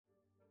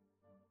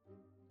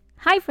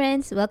Hi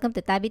friends, welcome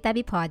to Tabi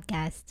Tabi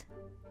Podcast.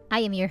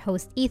 I am your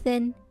host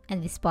Ethan,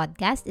 and this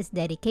podcast is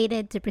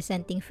dedicated to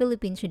presenting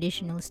Philippine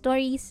traditional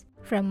stories,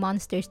 from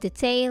monsters to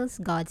tales,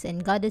 gods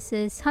and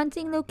goddesses,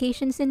 hunting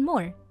locations and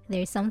more.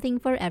 There's something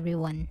for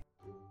everyone.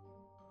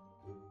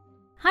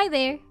 Hi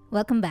there,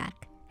 welcome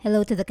back.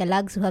 Hello to the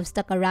kalags who have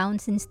stuck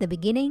around since the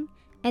beginning,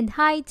 and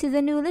hi to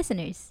the new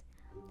listeners.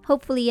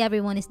 Hopefully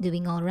everyone is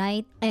doing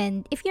alright,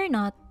 and if you're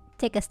not,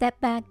 take a step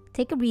back,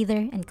 take a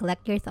breather, and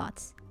collect your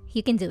thoughts.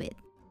 You can do it.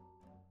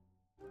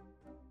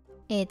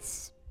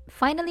 It's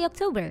finally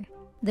October,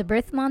 the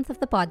birth month of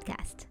the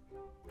podcast.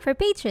 For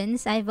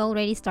patrons, I've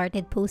already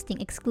started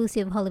posting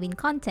exclusive Halloween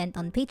content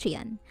on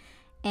Patreon,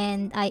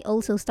 and I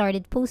also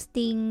started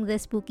posting the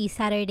Spooky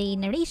Saturday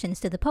narrations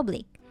to the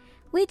public,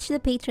 which the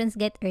patrons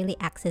get early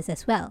access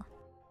as well.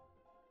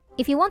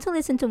 If you want to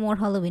listen to more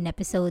Halloween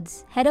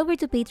episodes, head over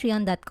to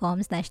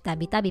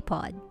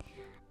patreon.com/tabitabipod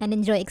and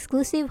enjoy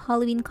exclusive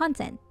Halloween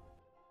content.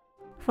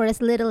 For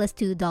as little as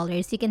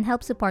 $2, you can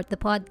help support the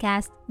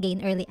podcast,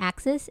 gain early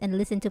access, and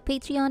listen to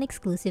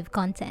Patreon-exclusive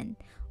content.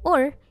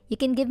 Or, you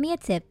can give me a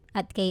tip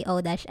at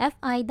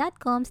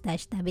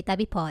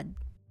ko-fi.com/tabitabipod.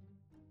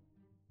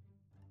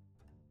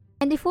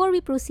 And before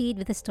we proceed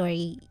with the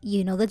story,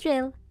 you know the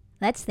drill.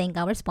 Let's thank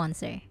our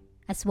sponsor,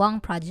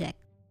 Aswang Project.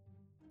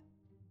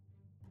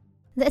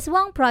 The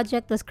Aswang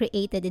Project was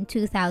created in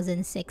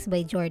 2006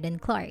 by Jordan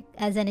Clark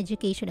as an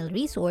educational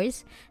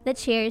resource that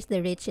shares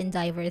the rich and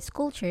diverse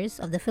cultures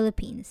of the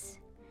Philippines.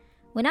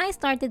 When I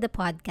started the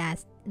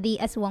podcast, the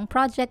Aswang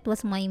Project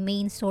was my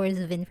main source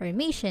of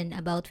information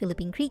about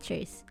Philippine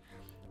creatures,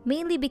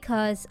 mainly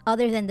because,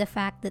 other than the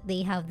fact that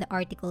they have the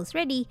articles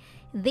ready,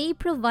 they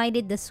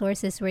provided the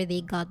sources where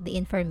they got the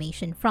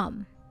information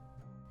from.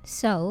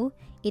 So,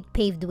 it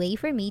paved the way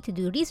for me to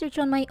do research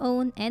on my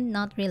own and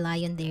not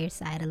rely on their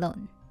site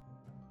alone.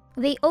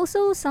 They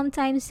also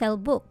sometimes sell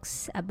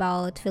books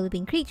about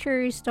Philippine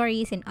creatures,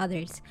 stories, and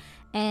others.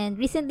 And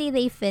recently,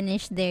 they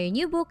finished their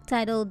new book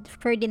titled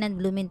Ferdinand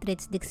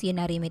Blumentritt's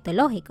Diccionario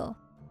Mitológico.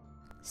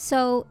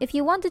 So, if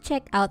you want to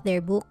check out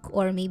their book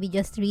or maybe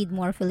just read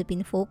more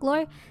Philippine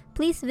folklore,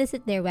 please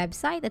visit their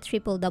website at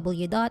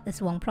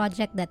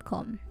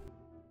www.aswangproject.com.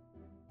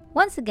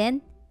 Once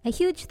again, a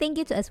huge thank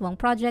you to Aswang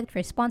Project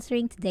for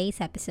sponsoring today's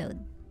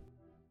episode.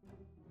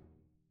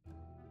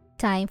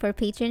 Time for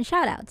patron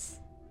shoutouts.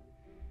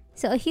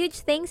 So a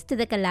huge thanks to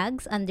the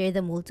kalags under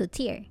the Multo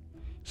tier.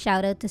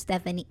 Shoutout to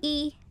Stephanie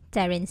E.,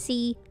 Terence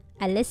C.,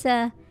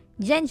 Alyssa,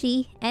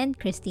 Genji, and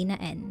Christina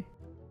N.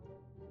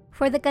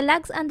 For the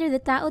kalags under the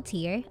Tao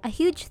tier, a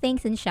huge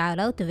thanks and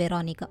shoutout to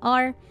Veronica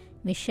R.,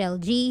 Michelle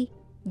G.,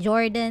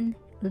 Jordan,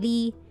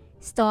 Lee,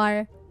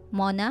 Star,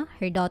 Mona,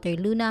 her daughter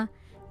Luna,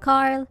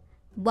 Carl,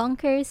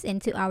 Bunkers,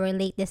 and to our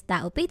latest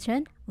Tao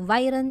patron,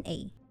 Viron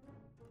A.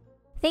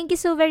 Thank you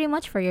so very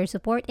much for your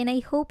support, and I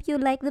hope you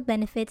like the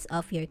benefits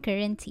of your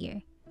current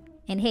tier.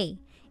 And hey,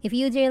 if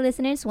you dear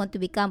listeners want to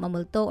become a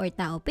Multo or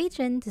Tao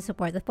patron to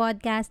support the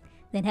podcast,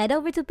 then head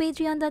over to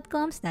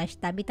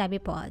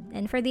patreon.com/tabitabipod.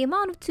 And for the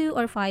amount of $2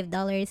 or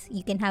 $5,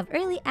 you can have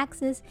early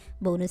access,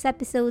 bonus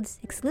episodes,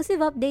 exclusive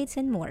updates,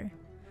 and more.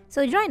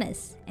 So join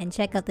us and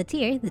check out the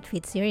tier that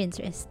fits your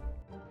interest.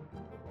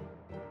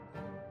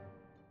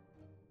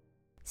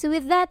 So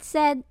with that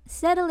said,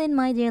 settle in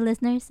my dear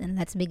listeners and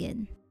let's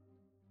begin.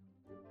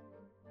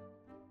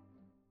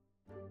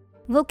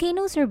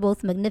 Volcanoes are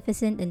both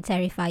magnificent and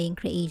terrifying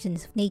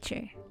creations of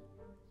nature.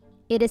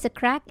 It is a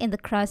crack in the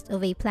crust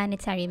of a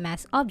planetary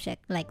mass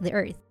object like the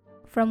Earth,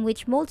 from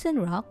which molten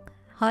rock,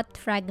 hot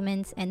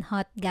fragments, and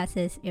hot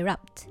gases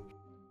erupt.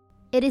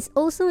 It is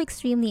also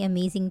extremely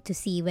amazing to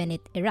see when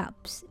it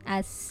erupts,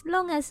 as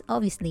long as,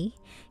 obviously,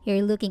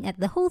 you're looking at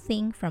the whole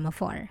thing from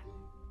afar.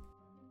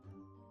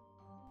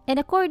 And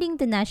according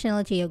to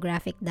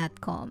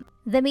nationalgeographic.com,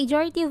 the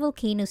majority of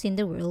volcanoes in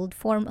the world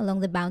form along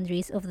the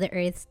boundaries of the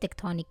Earth's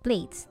tectonic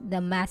plates, the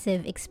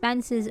massive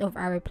expanses of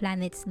our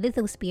planet's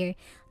lithosphere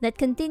that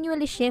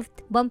continually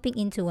shift, bumping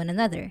into one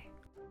another.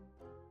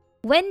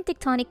 When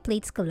tectonic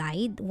plates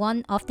collide,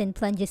 one often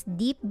plunges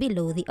deep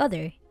below the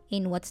other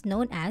in what's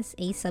known as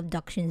a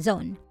subduction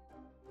zone.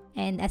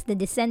 And as the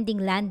descending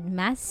land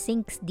mass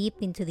sinks deep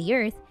into the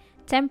Earth,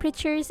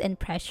 temperatures and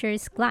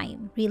pressures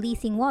climb,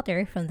 releasing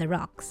water from the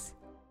rocks.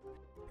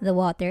 The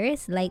water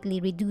slightly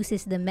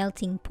reduces the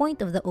melting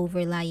point of the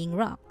overlying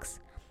rocks,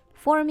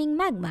 forming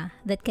magma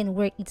that can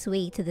work its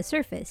way to the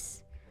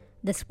surface,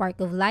 the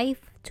spark of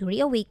life to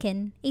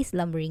reawaken a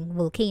slumbering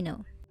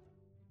volcano.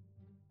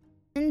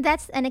 And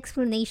that's an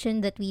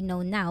explanation that we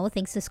know now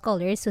thanks to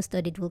scholars who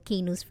studied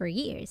volcanoes for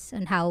years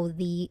on how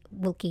the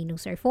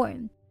volcanoes are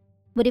formed.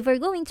 But if we're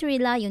going to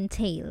rely on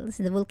tales,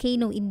 the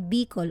volcano in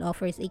Bicol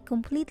offers a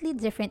completely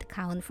different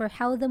account for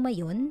how the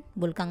Mayon,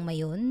 Bulkang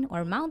Mayon,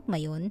 or Mount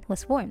Mayon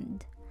was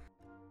formed.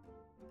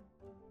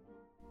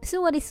 So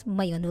what is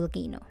Mayon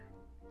volcano?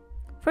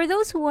 For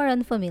those who are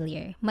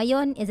unfamiliar,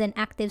 Mayon is an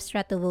active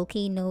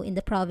stratovolcano in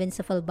the province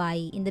of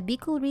Albay in the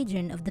Bicol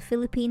region of the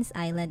Philippines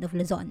island of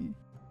Luzon.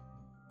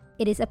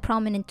 It is a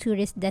prominent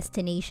tourist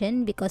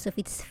destination because of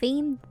its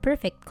famed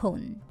perfect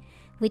cone,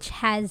 which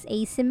has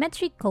a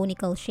symmetric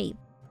conical shape.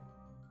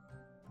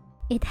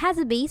 It has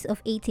a base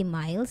of 80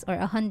 miles or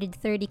 130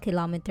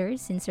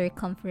 kilometers in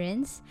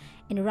circumference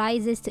and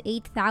rises to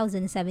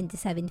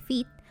 8,077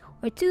 feet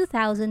or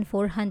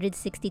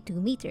 2,462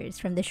 meters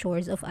from the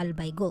shores of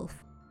Albay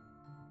Gulf.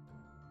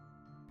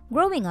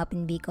 Growing up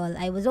in Bicol,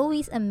 I was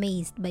always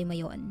amazed by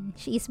Mayon.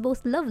 She is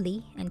both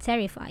lovely and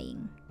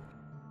terrifying.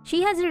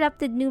 She has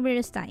erupted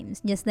numerous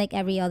times, just like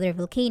every other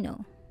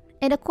volcano.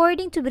 And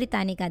according to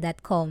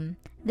Britannica.com,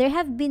 there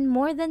have been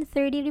more than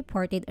 30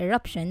 reported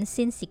eruptions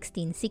since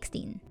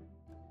 1616.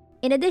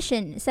 In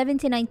addition,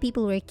 79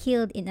 people were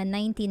killed in a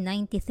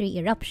 1993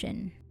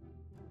 eruption.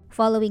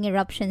 Following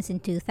eruptions in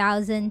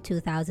 2000,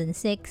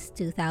 2006,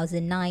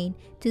 2009,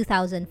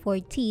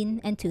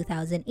 2014, and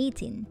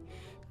 2018,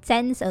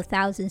 tens of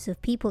thousands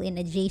of people in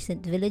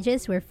adjacent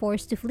villages were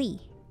forced to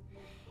flee.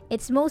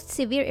 Its most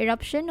severe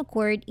eruption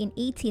occurred in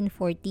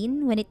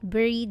 1814 when it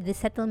buried the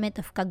settlement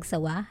of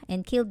Cagsawa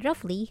and killed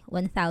roughly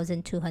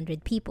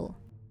 1,200 people.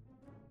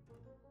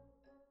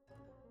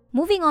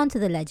 Moving on to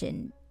the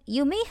legend,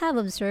 you may have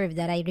observed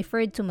that I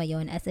referred to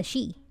Mayon as a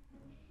she.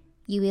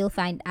 You will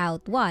find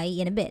out why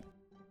in a bit.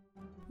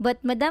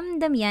 But Madame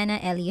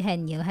Damiana L.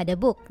 Eugenio had a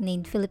book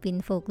named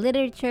Philippine Folk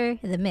Literature,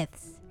 The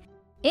Myths.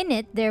 In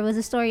it, there was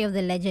a story of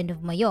the legend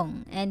of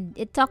Mayong, and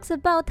it talks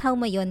about how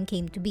Mayon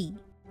came to be.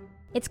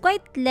 It's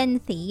quite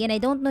lengthy, and I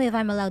don't know if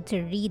I'm allowed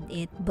to read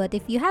it, but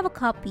if you have a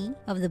copy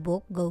of the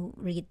book, go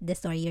read the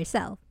story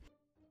yourself.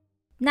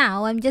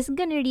 Now, I'm just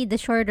gonna read the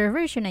shorter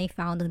version I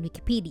found on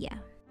Wikipedia.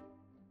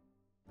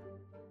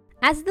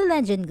 As the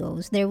legend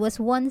goes, there was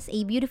once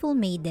a beautiful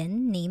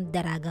maiden named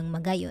Daragang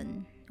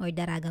Magayon, or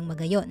Daragang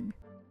Magayon.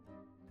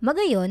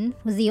 Magayon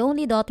was the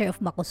only daughter of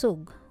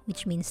Makusog,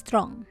 which means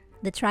strong,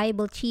 the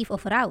tribal chief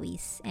of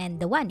Rawis, and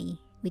Dawani,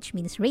 which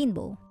means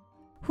rainbow,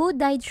 who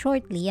died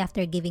shortly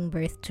after giving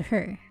birth to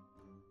her.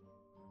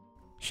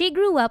 She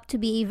grew up to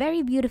be a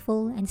very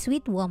beautiful and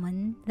sweet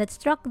woman that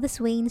struck the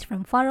swains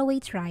from faraway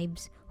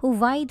tribes who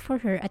vied for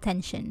her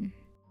attention.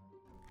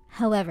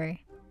 However,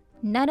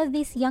 none of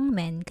these young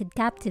men could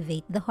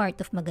captivate the heart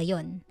of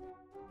Magayon,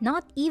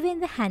 not even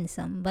the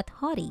handsome but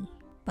haughty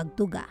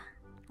Pagtuga,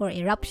 or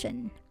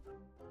Eruption.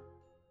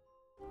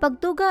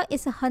 Pagtuga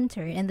is a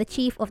hunter and the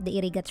chief of the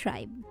Iriga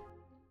tribe.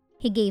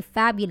 He gave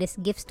fabulous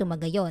gifts to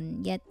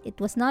Magayon, yet it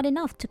was not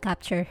enough to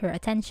capture her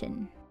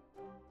attention.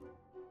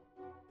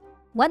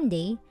 One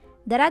day,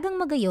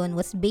 Daragang Magayon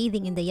was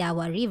bathing in the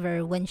Yawa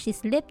River when she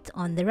slipped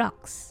on the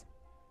rocks.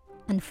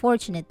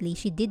 Unfortunately,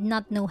 she did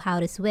not know how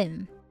to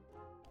swim.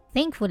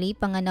 Thankfully,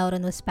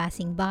 Panganoron was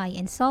passing by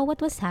and saw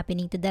what was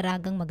happening to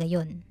Daragang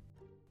Magayon,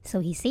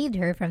 so he saved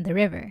her from the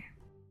river.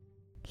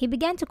 He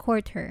began to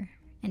court her,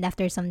 and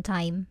after some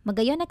time,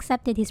 Magayon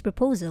accepted his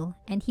proposal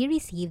and he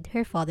received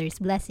her father's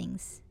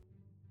blessings.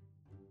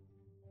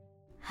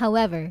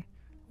 However,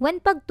 when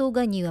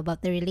Pagtuga knew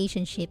about the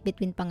relationship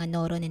between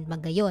Panganoron and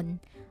Magayon,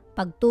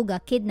 Pagtuga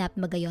kidnapped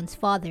Magayon's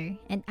father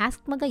and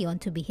asked Magayon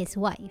to be his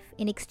wife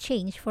in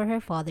exchange for her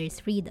father's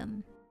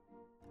freedom.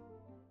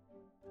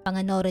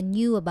 Panganoron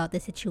knew about the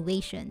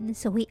situation,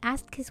 so he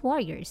asked his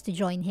warriors to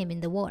join him in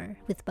the war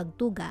with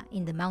Pagtuga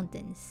in the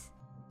mountains.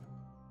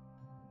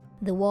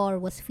 The war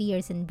was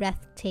fierce and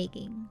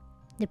breathtaking.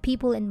 The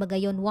people in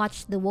Magayon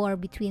watched the war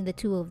between the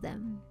two of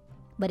them.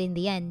 But in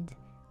the end,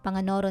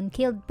 Panganoron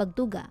killed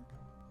Pagtuga,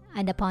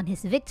 and upon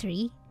his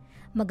victory,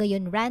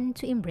 Magayon ran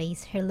to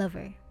embrace her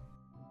lover.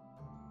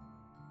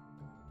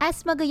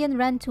 As Magayon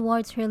ran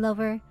towards her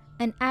lover,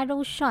 an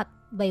arrow shot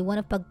by one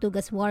of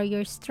Pagtuga's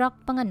warriors struck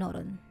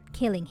Panganoron,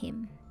 killing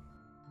him.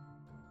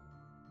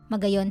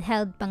 Magayon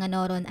held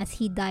Panganoron as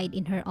he died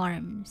in her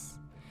arms,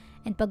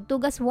 and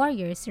Pagtuga's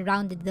warriors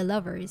surrounded the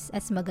lovers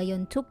as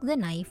Magayon took the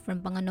knife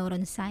from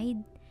Panganoron's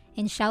side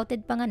and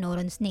shouted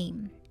Panganoron's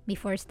name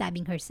before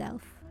stabbing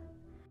herself.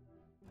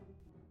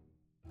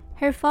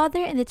 Her father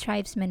and the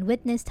tribesmen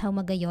witnessed how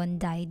Magayon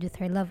died with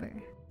her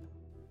lover.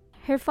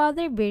 Her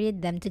father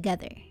buried them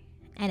together,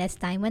 and as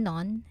time went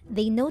on,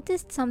 they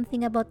noticed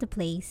something about the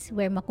place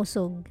where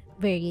Makusog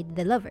buried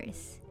the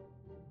lovers.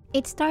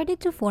 It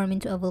started to form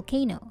into a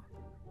volcano,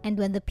 and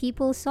when the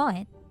people saw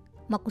it,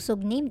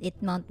 Makusog named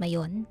it Mount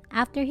Mayon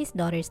after his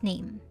daughter's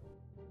name.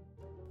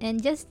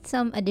 And just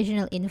some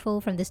additional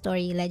info from the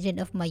story Legend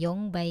of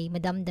Mayong by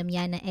Madame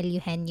Damiana L.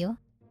 Eugenio.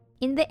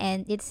 In the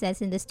end, it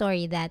says in the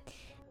story that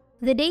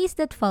the days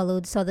that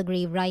followed saw the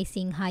grave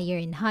rising higher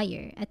and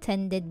higher,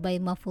 attended by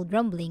muffled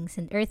rumblings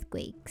and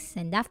earthquakes,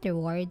 and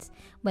afterwards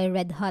by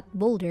red-hot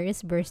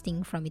boulders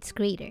bursting from its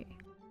crater.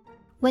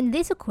 When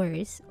this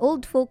occurs,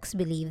 old folks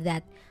believe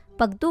that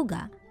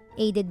Pagtuga,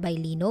 aided by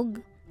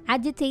Linog,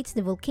 agitates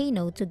the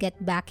volcano to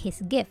get back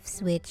his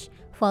gifts which,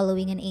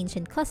 following an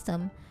ancient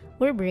custom,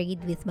 were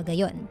buried with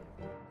Magayon.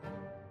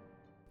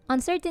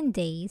 On certain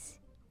days,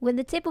 when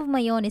the tip of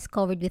Mayon is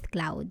covered with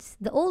clouds,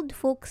 the old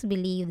folks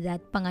believe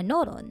that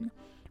Panganoron,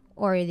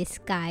 or the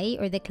sky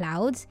or the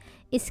clouds,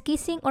 is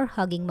kissing or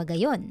hugging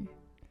Magayon.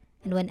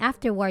 And when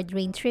afterward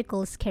rain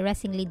trickles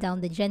caressingly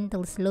down the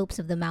gentle slopes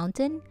of the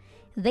mountain,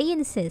 they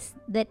insist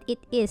that it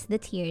is the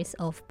tears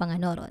of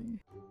Panganoron.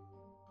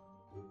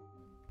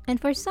 And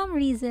for some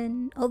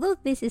reason, although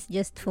this is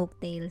just folk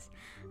tales,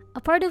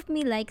 a part of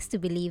me likes to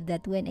believe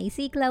that when I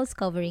see Klaus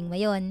covering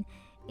Mayon,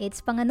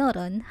 it's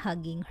Panganoron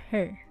hugging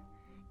her.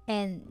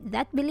 And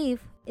that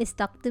belief is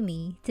stuck to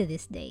me to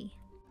this day.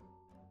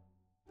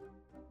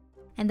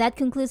 And that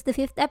concludes the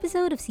 5th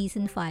episode of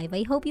Season 5.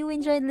 I hope you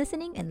enjoyed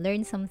listening and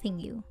learned something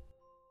new.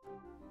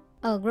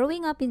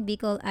 Growing up in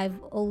Bicol, I've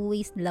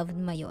always loved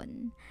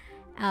Mayon.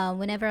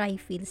 Whenever I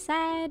feel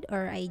sad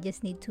or I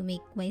just need to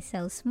make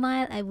myself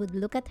smile, I would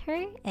look at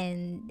her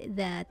and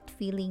that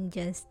feeling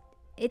just,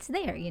 it's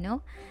there, you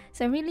know?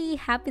 So I'm really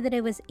happy that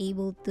I was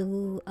able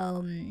to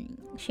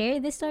share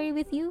this story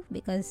with you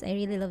because I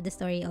really love the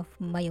story of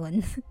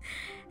Mayon.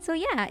 So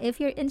yeah, if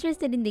you're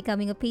interested in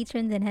becoming a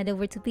patron, then head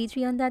over to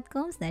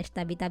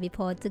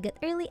patreon.com/tabitabipod to get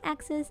early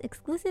access,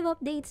 exclusive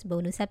updates,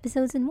 bonus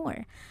episodes, and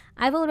more.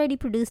 I've already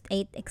produced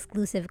 8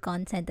 exclusive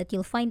content that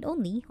you'll find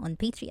only on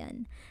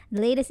Patreon.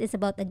 The latest is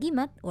about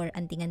Agimat or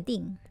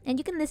Anting-Anting, and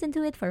you can listen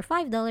to it for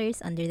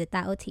 $5 under the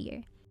Tao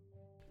tier.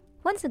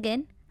 Once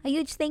again, a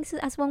huge thanks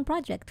to Aswang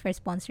Project for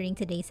sponsoring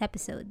today's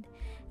episode.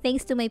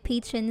 Thanks to my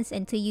patrons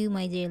and to you,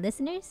 my dear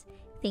listeners.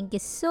 Thank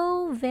you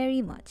so very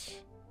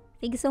much.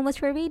 Thank you so much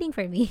for waiting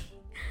for me.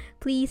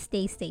 Please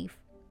stay safe.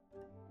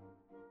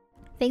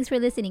 Thanks for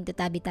listening to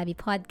Tabi Tabi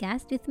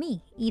Podcast with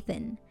me,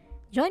 Ethan.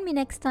 Join me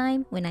next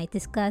time when I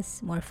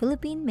discuss more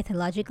Philippine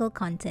mythological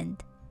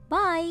content.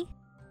 Bye!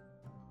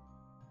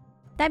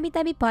 Tabi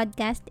Tabi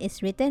Podcast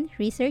is written,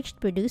 researched,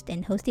 produced,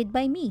 and hosted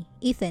by me,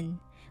 Ethan,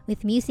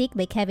 with music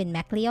by Kevin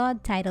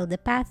MacLeod titled The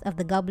Path of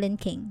the Goblin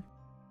King.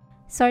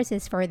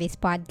 Sources for this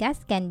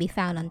podcast can be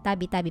found on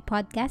Tabi Tabi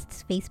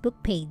Podcast's Facebook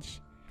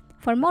page.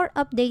 For more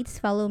updates,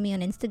 follow me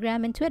on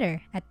Instagram and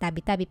Twitter at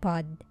Tabi Tabi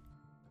Pod.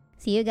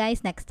 See you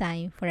guys next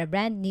time for a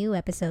brand new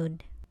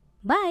episode.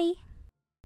 Bye!